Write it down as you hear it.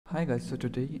Hi guys, so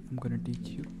today I'm gonna teach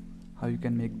you how you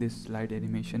can make this slide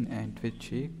animation and twitch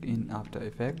shake in After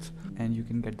Effects, and you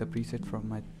can get the preset from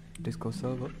my Discord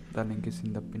server. The link is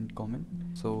in the pinned comment.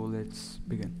 So let's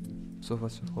begin. So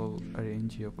first of all,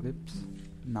 arrange your clips.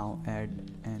 Now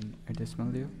add an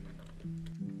adjustment layer.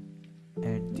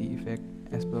 Add the effect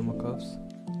Asperger curves.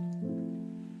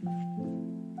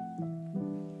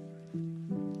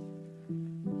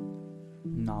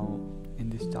 Now in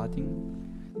the starting,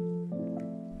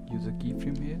 use a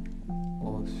keyframe here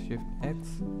or shift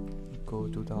X, go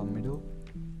to the middle,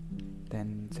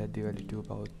 then set the value to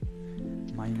about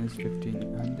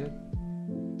 -1500.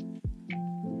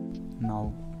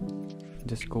 Now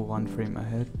just go one frame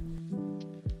ahead,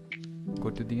 go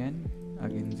to the end,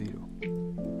 again 0.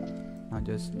 Now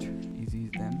just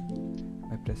ease them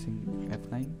by pressing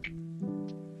F9.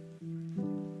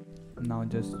 Now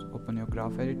just open your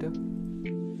graph editor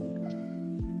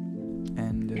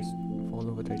and just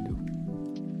follow what I do.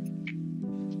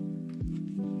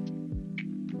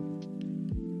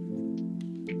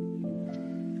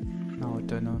 Now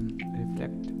turn on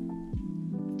reflect.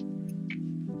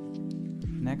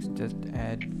 Next just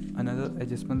add another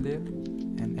adjustment layer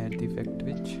and add the effect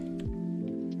twitch.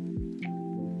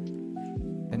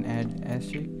 Then add ass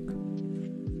shake.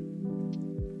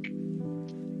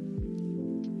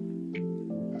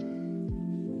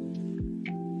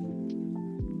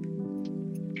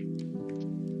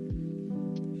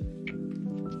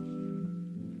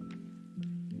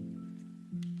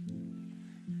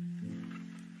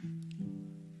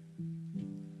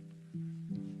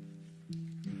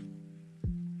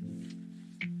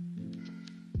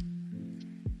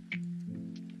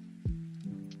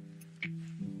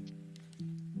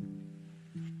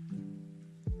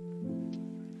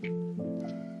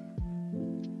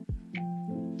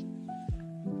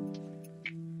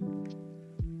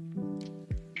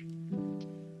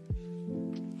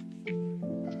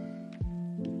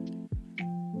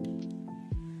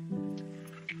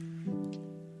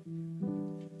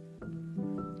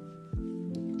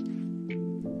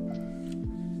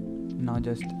 Now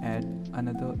just add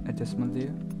another adjustment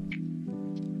layer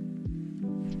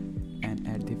and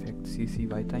add the effect CC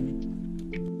white time.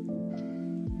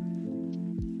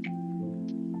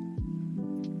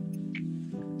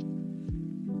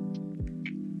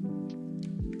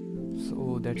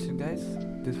 So that's it guys,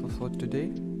 this was for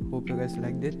today. Hope you guys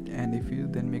liked it, and if you,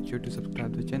 then make sure to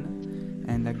subscribe to the channel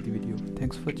and like the video.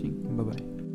 Thanks for watching. Bye bye.